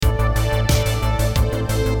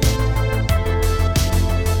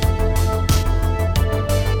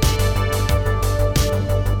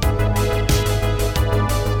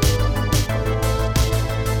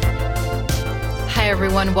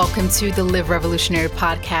everyone. Welcome to the Live Revolutionary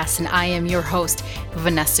podcast, and I am your host,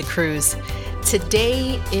 Vanessa Cruz.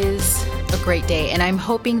 Today is a great day, and I'm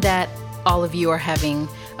hoping that all of you are having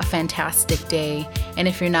a fantastic day. And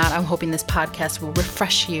if you're not, I'm hoping this podcast will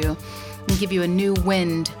refresh you and give you a new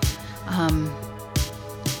wind.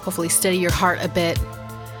 Hopefully steady your heart a bit.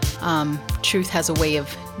 Truth has a way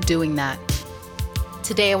of doing that.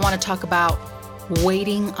 Today I want to talk about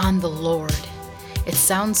waiting on the Lord. It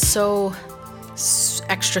sounds so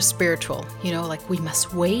extra spiritual, like we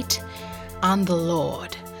must wait on the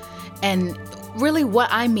Lord. And really what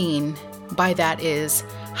I mean by that is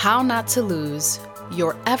how not to lose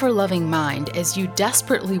your ever-loving mind as you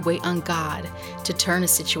desperately wait on God to turn a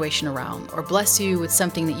situation around or bless you with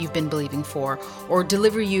something that you've been believing for or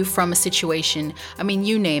deliver you from a situation. I mean,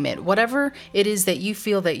 you name it. Whatever it is that you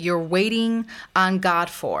feel that you're waiting on God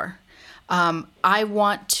for, I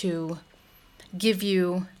want to give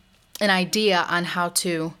you an idea on how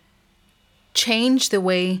to change the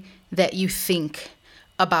way that you think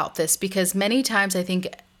about this. Because many times I think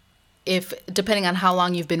depending on how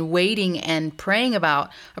long you've been waiting and praying about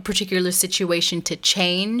a particular situation to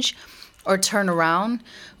change or turn around,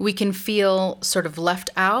 we can feel sort of left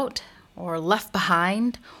out or left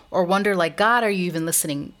behind or wonder like, God, are you even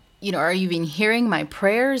listening? Are you even hearing my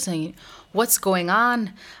prayers? And what's going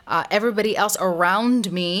on? Everybody else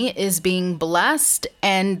around me is being blessed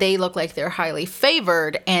and they look like they're highly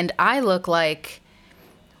favored. And I look like,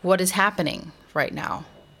 what is happening right now?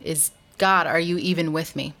 God, are you even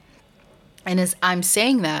with me? And as I'm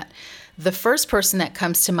saying that, the first person that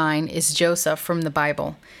comes to mind is Joseph from the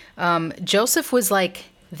Bible. Joseph was like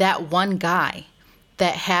that one guy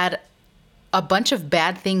that had a bunch of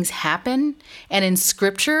bad things happen. And in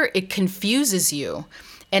scripture, it confuses you.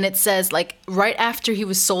 And it says like right after he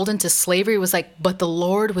was sold into slavery, it was like, but the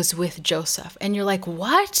Lord was with Joseph. And you're like,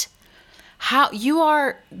 what?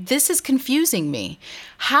 This is confusing me.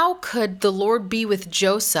 How could the Lord be with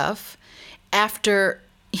Joseph after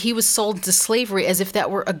he was sold into slavery as if that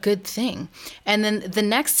were a good thing? And then the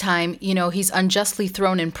next time, he's unjustly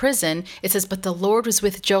thrown in prison, it says, but the Lord was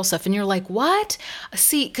with Joseph. And you're like, what?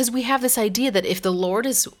 See, because we have this idea that if the Lord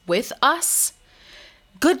is with us,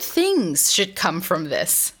 good things should come from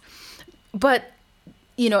this. But,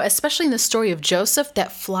 especially in the story of Joseph,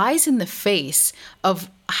 that flies in the face of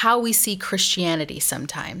how we see Christianity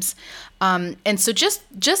sometimes. And so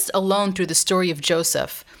just alone through the story of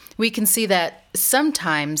Joseph, we can see that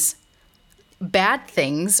sometimes bad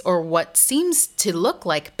things or what seems to look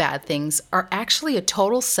like bad things are actually a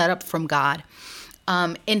total setup from God.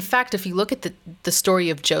 In fact, if you look at the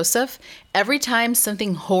story of Joseph, every time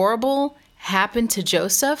something horrible happened to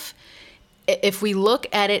Joseph, if we look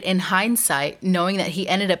at it in hindsight, knowing that he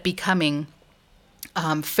ended up becoming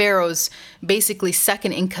Pharaoh's basically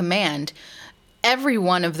second in command, every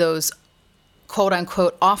one of those quote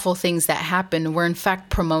unquote awful things that happened were in fact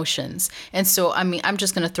promotions. And so, I'm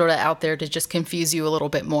just going to throw that out there to just confuse you a little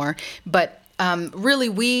bit more. But really,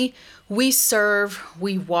 we serve,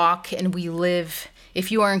 we walk, and we live. If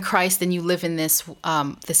you are in Christ, then you live in this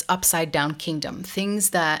upside down kingdom.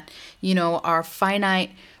 Things that, our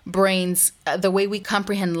finite brains, the way we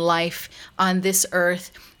comprehend life on this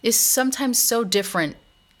earth is sometimes so different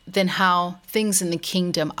than how things in the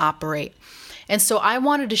kingdom operate. And so I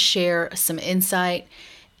wanted to share some insight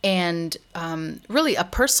and really a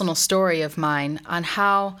personal story of mine on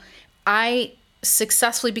how I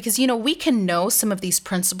successfully, because, we can know some of these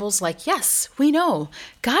principles like, yes, we know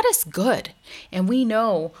God is good. And we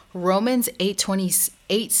know Romans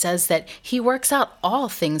 8:28 says that he works out all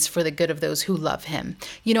things for the good of those who love him.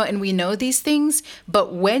 And we know these things,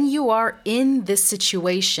 but when you are in this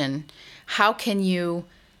situation, how can you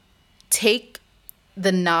take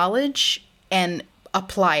the knowledge and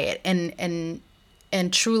apply it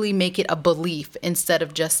and truly make it a belief instead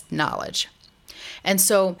of just knowledge? And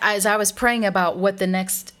so as I was praying about what the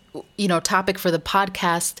next, topic for the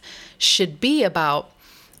podcast should be about,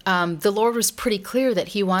 the Lord was pretty clear that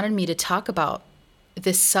he wanted me to talk about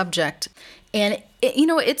this subject. And,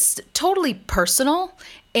 it's totally personal.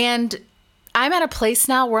 And I'm at a place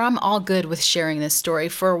now where I'm all good with sharing this story.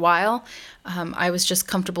 For a while, I was just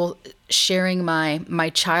comfortable sharing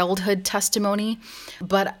my childhood testimony.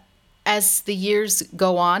 But as the years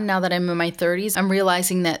go on, now that I'm in my 30s, I'm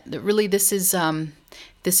realizing that really this is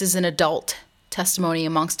an adult testimony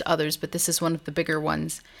amongst others, but this is one of the bigger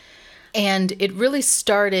ones. And it really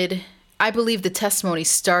started, I believe the testimony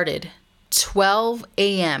started 12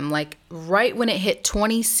 a.m., like right when it hit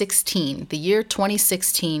 2016, the year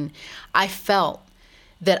 2016, I felt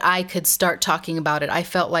that I could start talking about it. I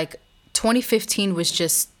felt like 2015 was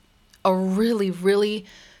just a really, really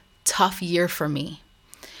tough year for me.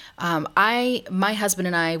 My husband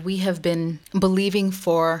and I, we have been believing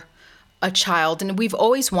for a child, and we've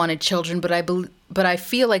always wanted children, but I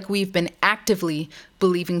feel like we've been actively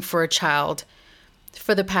believing for a child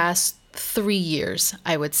for the past 3 years,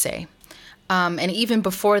 I would say. And even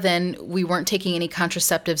before then, we weren't taking any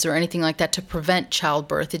contraceptives or anything like that to prevent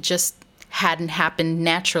childbirth. It just hadn't happened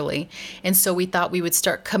naturally. And so we thought we would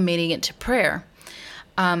start committing it to prayer.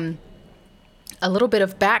 A little bit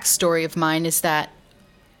of backstory of mine is that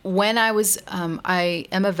when I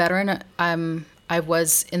am a veteran. I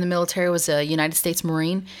was in the military. I was a United States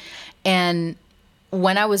Marine. And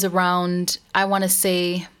when I was around, I want to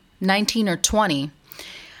say 19 or 20,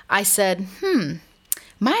 I said,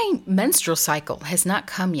 my menstrual cycle has not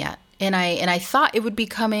come yet. And I thought it would be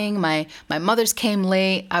coming. My mother's came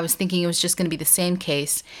late. I was thinking it was just going to be the same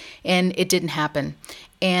case, and it didn't happen.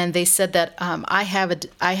 And they said that I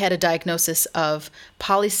had a diagnosis of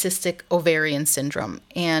polycystic ovarian syndrome,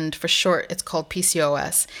 and for short, it's called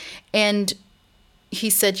PCOS. And he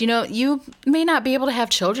said, you may not be able to have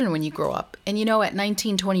children when you grow up. And at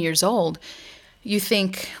 19, 20 years old, you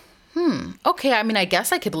think, okay, I mean, I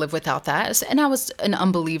guess I could live without that. And I was an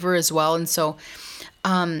unbeliever as well. And so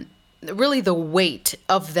really the weight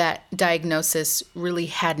of that diagnosis really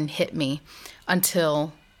hadn't hit me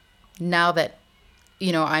until now that,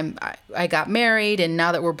 I got married, and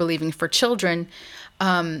now that we're believing for children.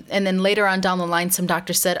 And then later on down the line, some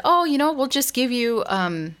doctor said, we'll just give you,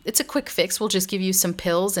 it's a quick fix. We'll just give you some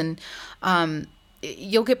pills and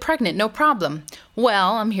you'll get pregnant, no problem.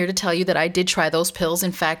 Well, I'm here to tell you that I did try those pills.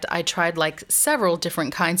 In fact, I tried like several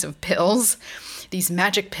different kinds of pills, these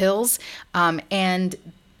magic pills, and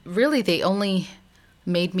really they only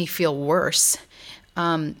made me feel worse.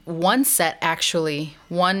 One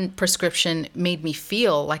prescription made me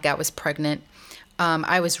feel like I was pregnant.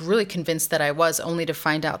 I was really convinced that I was, only to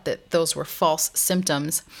find out that those were false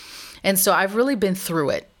symptoms. And so I've really been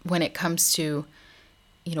through it when it comes to,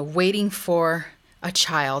 waiting for a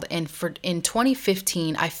child. And in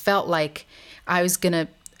 2015, I felt like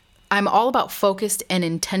I'm all about focused and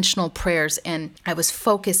intentional prayers. And I was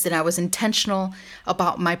focused and I was intentional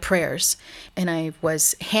about my prayers. And I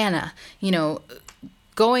was Hannah,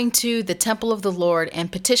 going to the temple of the Lord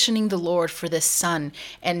and petitioning the Lord for this son,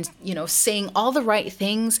 and saying all the right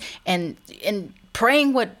things and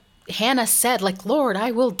praying what Hannah said, like, Lord,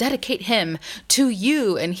 I will dedicate him to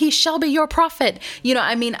you and he shall be your prophet.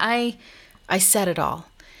 I said it all,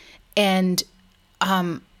 and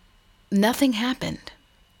nothing happened.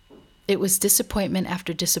 It was disappointment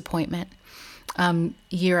after disappointment,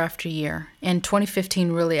 year after year. And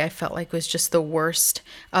 2015 really, I felt like, was just the worst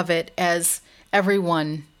of it, as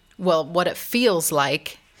what it feels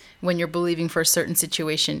like when you're believing for a certain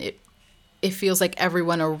situation, it feels like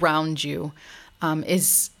everyone around you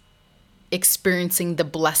is experiencing the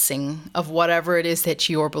blessing of whatever it is that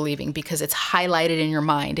you're believing, because it's highlighted in your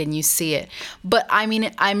mind and you see it. But I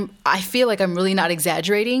feel like I'm really not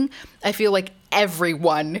exaggerating. I feel like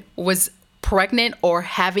everyone was pregnant or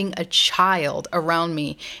having a child around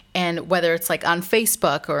me. And whether it's like on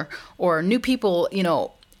Facebook or new people,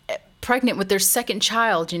 pregnant with their second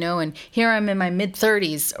child, and here I'm in my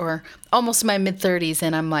mid-30s or almost my mid-30s,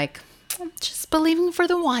 and I'm like, just believing for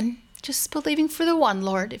the one,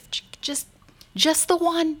 Lord. If just the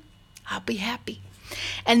one, I'll be happy.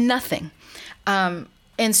 And nothing. And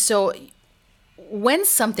so when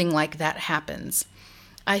something like that happens,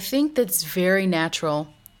 I think that's very natural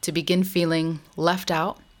to begin feeling left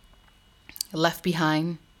out, left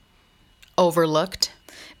behind, overlooked.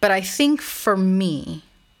 But I think for me,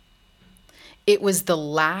 it was the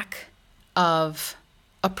lack of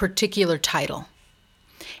a particular title.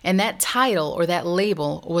 And that title or that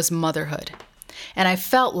label was motherhood. And I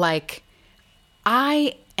felt like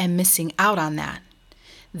I am missing out on that.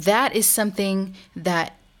 That is something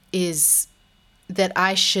that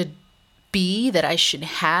I should be, that I should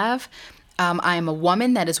have. I am a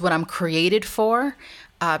woman. That is what I'm created for.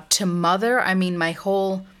 To mother, my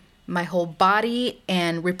whole body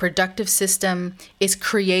and reproductive system is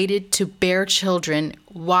created to bear children.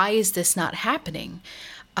 Why is this not happening?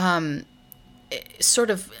 Sort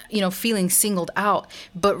of, feeling singled out.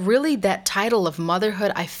 But really that title of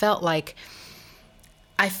motherhood, I felt like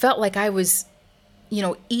I was,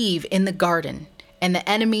 Eve in the garden. And the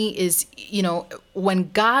enemy is,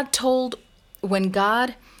 when God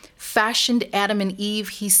fashioned Adam and Eve,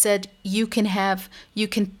 he said, you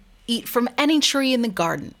can eat from any tree in the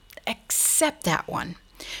garden except that one.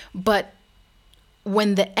 But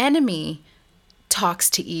when the enemy talks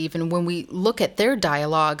to Eve, and when we look at their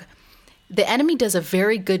dialogue, the enemy does a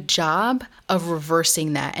very good job of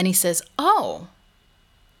reversing that. And he says, oh,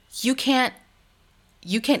 you can't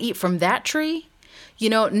you can't eat from that tree?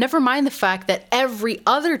 Never mind the fact that every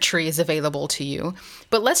other tree is available to you,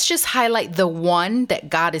 but let's just highlight the one that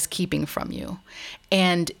God is keeping from you.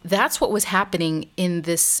 And that's what was happening in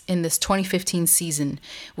this 2015 season,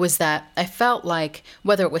 was that I felt like,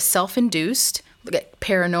 whether it was self-induced, like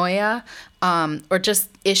paranoia, or just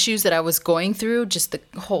issues that I was going through, just the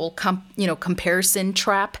whole comparison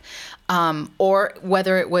trap, or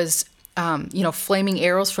whether it was flaming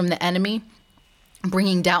arrows from the enemy,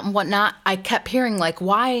 bringing doubt and whatnot, I kept hearing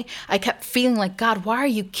why, I kept feeling like, God, why are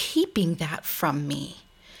you keeping that from me?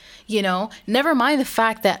 Never mind the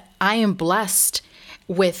fact that I am blessed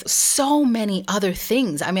with so many other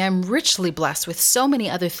things. I mean, I'm richly blessed with so many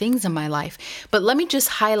other things in my life, but let me just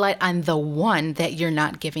highlight on the one that you're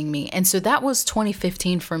not giving me. And so that was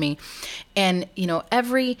 2015 for me. And,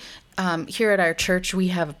 every, here at our church, we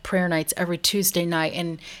have prayer nights every Tuesday night.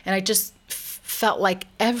 And I just felt like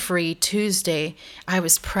every Tuesday I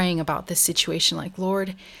was praying about this situation, like,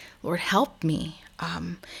 Lord, help me.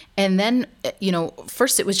 And then,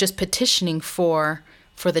 first it was just petitioning for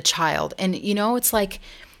the child. And, it's like,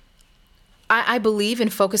 I believe in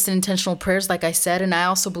focused and intentional prayers, like I said, and I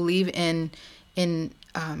also believe in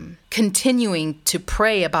continuing to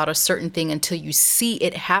pray about a certain thing until you see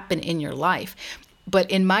it happen in your life. But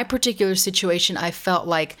in my particular situation, I felt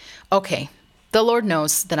like, okay, the Lord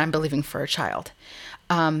knows that I'm believing for a child.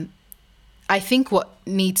 I think what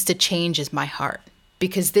needs to change is my heart,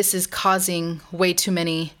 because this is causing way too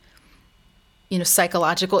many,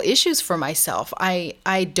 psychological issues for myself.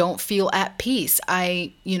 I don't feel at peace.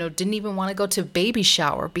 I, didn't even want to go to baby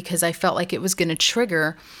shower because I felt like it was going to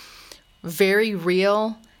trigger very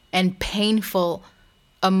real and painful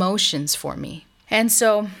emotions for me. And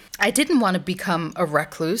so I didn't want to become a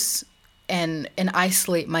recluse and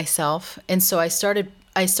isolate myself. And so I started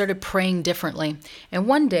praying differently. And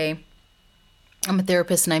one day, I'm a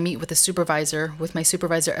therapist and I meet with my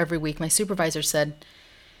supervisor every week. My supervisor said,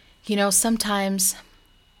 sometimes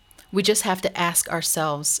we just have to ask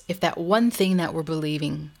ourselves if that one thing that we're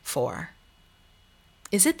believing for,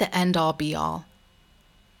 is it the end all be all?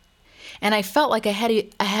 And I felt like I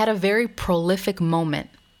had a very prolific moment.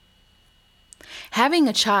 Having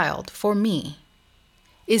a child, for me,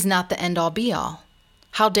 is not the end all be all.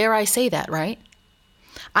 How dare I say that, right?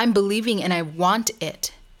 I'm believing and I want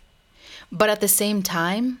it. But at the same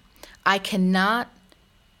time, I cannot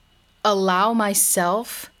allow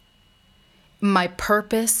myself, my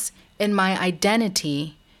purpose, and my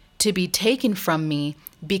identity to be taken from me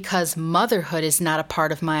because motherhood is not a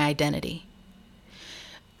part of my identity.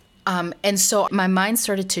 And so my mind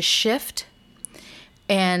started to shift,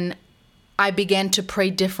 and I began to pray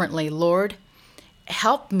differently. Lord,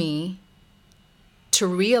 help me to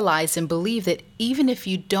realize and believe that even if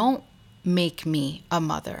you don't make me a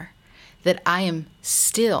mother, that I am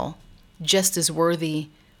still just as worthy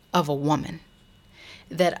of a woman,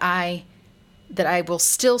 that I will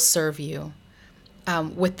still serve you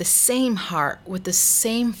with the same heart, with the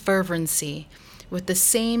same fervency, with the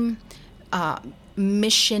same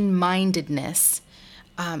mission-mindedness,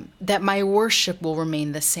 that my worship will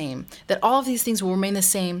remain the same, that all of these things will remain the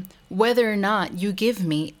same, whether or not you give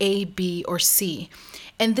me A, B, or C.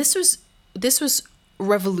 And this was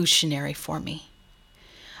revolutionary for me.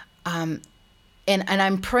 And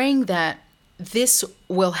I'm praying that this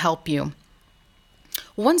will help you.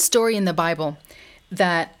 One story in the Bible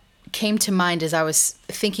that came to mind as I was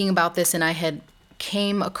thinking about this, and I had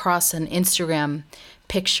came across an Instagram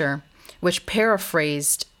picture which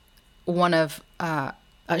paraphrased one of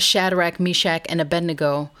Shadrach, Meshach, and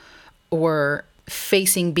Abednego were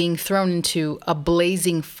facing being thrown into a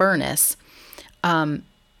blazing furnace. The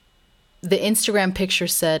Instagram picture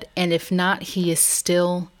said, "And if not, he is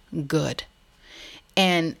still good."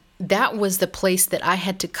 And that was the place that I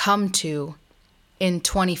had to come to in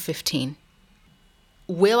 2015.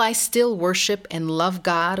 Will I still worship and love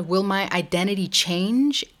God? Will my identity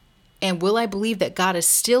change? And will I believe that God is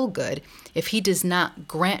still good if he does not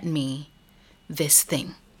grant me this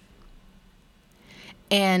thing?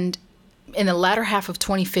 And in the latter half of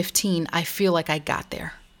 2015, I feel like I got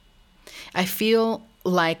there. I feel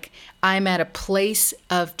like I'm at a place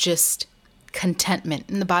of just contentment.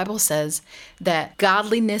 And the Bible says that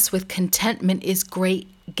godliness with contentment is great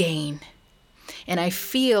gain. And I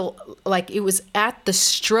feel like it was at the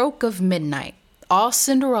stroke of midnight, all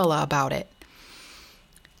Cinderella about it.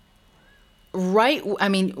 Right? I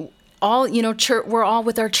mean, all, church, we're all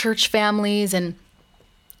with our church families. And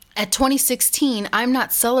at 2016, I'm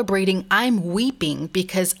not celebrating, I'm weeping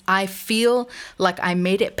because I feel like I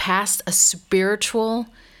made it past a spiritual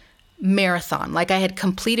marathon. Like I had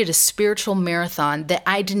completed a spiritual marathon that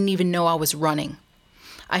I didn't even know I was running.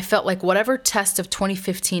 I felt like whatever test of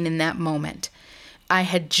 2015 in that moment, I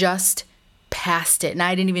had just passed it. And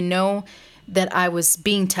I didn't even know that I was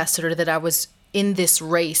being tested or that I was in this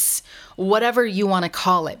race, whatever you want to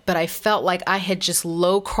call it. But I felt like I had just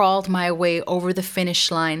low crawled my way over the finish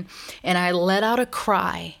line, and I let out a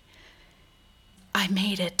cry. I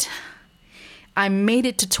made it. I made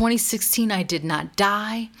it to 2016. I did not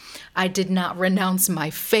die. I did not renounce my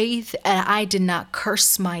faith, and I did not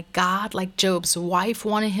curse my God like Job's wife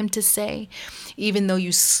wanted him to say. Even though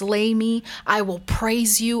you slay me, I will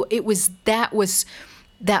praise you. That was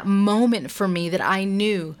that moment for me that I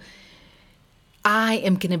knew I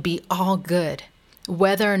am going to be all good,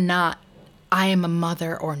 whether or not I am a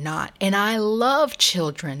mother or not. And I love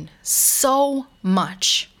children so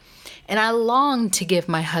much. And I long to give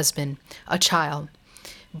my husband a child.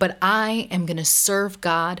 But I am going to serve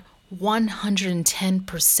God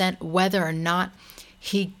 110%, whether or not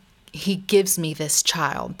he gives me this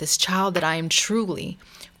child that I am truly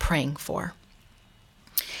praying for.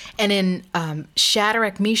 And in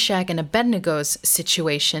Shadrach, Meshach, and Abednego's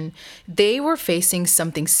situation, they were facing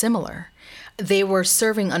something similar. They were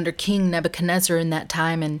serving under King Nebuchadnezzar in that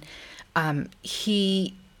time, and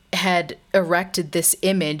he had erected this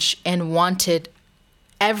image and wanted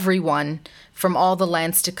everyone from all the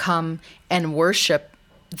lands to come and worship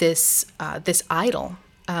this idol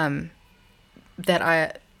that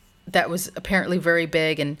was apparently very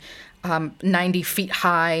big and 90 feet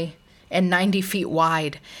high and 90 feet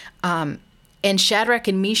wide. And Shadrach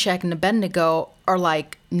and Meshach and Abednego are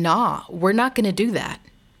like, nah, we're not going to do that.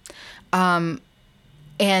 And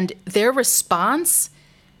their response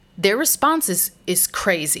is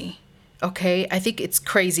crazy. Okay, I think it's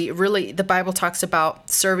crazy. Really, the Bible talks about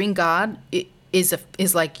serving God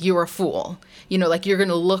is like you're a fool. Like you're going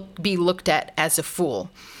to be looked at as a fool.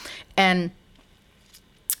 And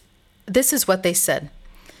this is what they said.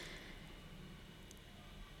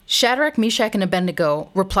 Shadrach, Meshach, and Abednego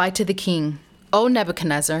replied to the king, "O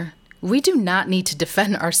Nebuchadnezzar, we do not need to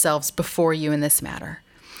defend ourselves before you in this matter.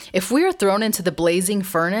 If we are thrown into the blazing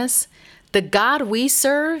furnace, the God we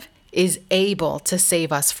serve is able to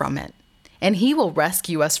save us from it, and he will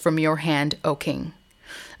rescue us from your hand, O king.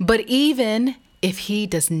 But even if he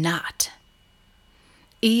does not,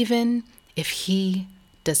 we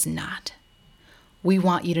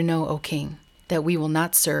want you to know, O king, that we will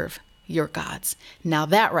not serve your gods." Now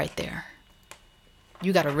that right there,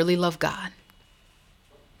 you got to really love God.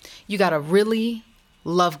 You got to really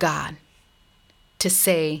love God to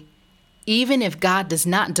say, even if God does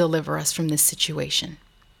not deliver us from this situation,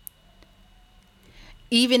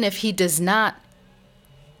 even if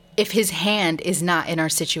if his hand is not in our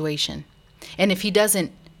situation, and if he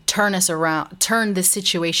doesn't turn this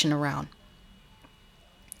situation around,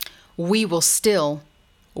 we will still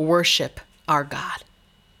worship our God.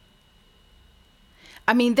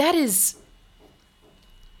 I mean, that is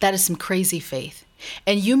some crazy faith.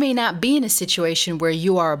 And you may not be in a situation where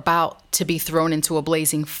you are about to be thrown into a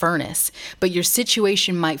blazing furnace, but your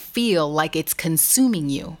situation might feel like it's consuming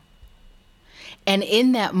you. And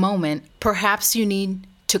in that moment, perhaps you need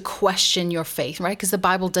to question your faith, right? Because the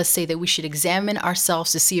Bible does say that we should examine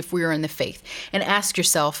ourselves to see if we are in the faith, and ask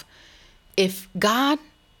yourself, if God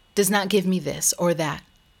does not give me this or that,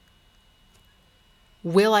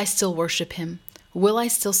 will I still worship him? Will I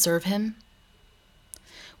still serve him?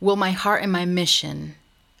 Will my heart and my mission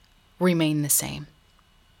remain the same?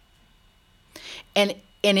 And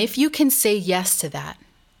if you can say yes to that,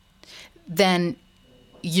 then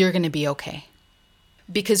you're going to be okay.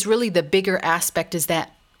 Because really the bigger aspect is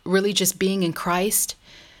that really just being in Christ,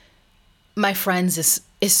 my friends,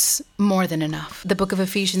 is more than enough. The book of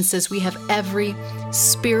Ephesians says we have every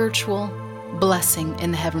spiritual blessing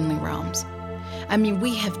in the heavenly realms. I mean,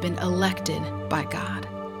 we have been elected by God.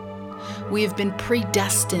 We have been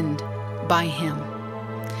predestined by him.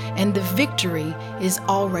 And the victory is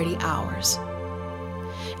already ours.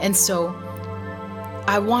 And so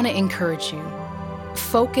I want to encourage you,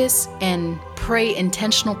 focus and pray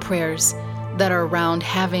intentional prayers that are around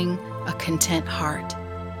having a content heart.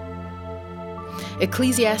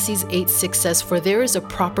 Ecclesiastes 8:6 says, "For there is a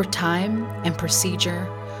proper time and procedure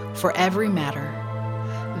for every matter,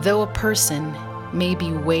 though a person may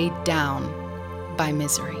be weighed down by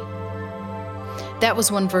misery." That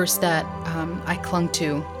was one verse that I clung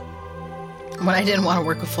to when I didn't want to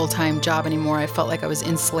work a full-time job anymore. I felt like I was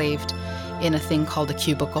enslaved in a thing called a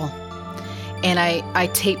cubicle. And I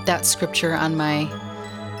taped that scripture on my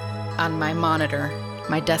monitor,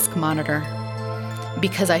 my desk monitor,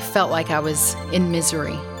 because I felt like I was in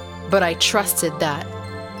misery. But I trusted that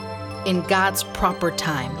in God's proper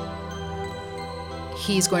time,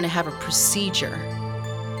 he's going to have a procedure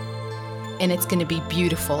and it's going to be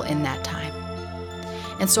beautiful in that time.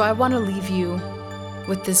 And so I want to leave you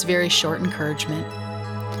with this very short encouragement,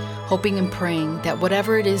 hoping and praying that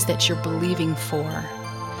whatever it is that you're believing for,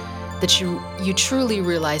 that you truly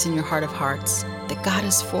realize in your heart of hearts that God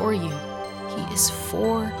is for you. He is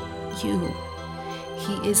for you.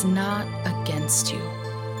 He is not against you.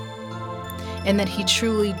 And that He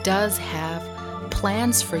truly does have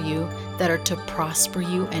plans for you that are to prosper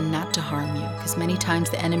you and not to harm you. Because many times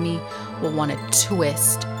the enemy will want to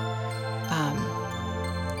twist,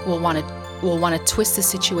 will want to twist the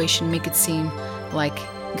situation, make it seem like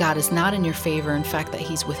God is not in your favor. In fact, that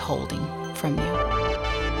He's withholding from you.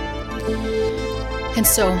 And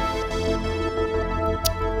so,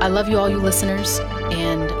 I love you, all you listeners,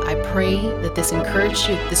 and I pray that this encouraged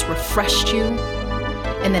you, this refreshed you,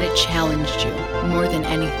 and that it challenged you more than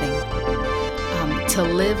anything to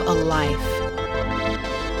live a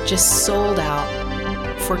life just sold out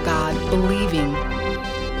for God, believing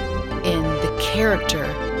in the character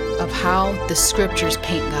of how the scriptures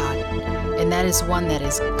paint God. And that is one that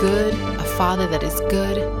is good, a Father that is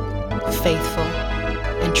good, faithful,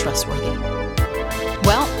 and trustworthy.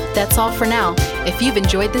 Well, that's all for now. If you've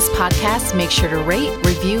enjoyed this podcast, make sure to rate,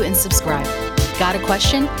 review, and subscribe. Got a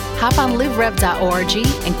question? Hop on liverev.org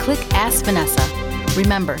and click Ask Vanessa.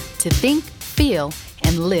 Remember to think, feel,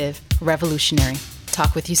 and live revolutionary.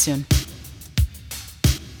 Talk with you soon.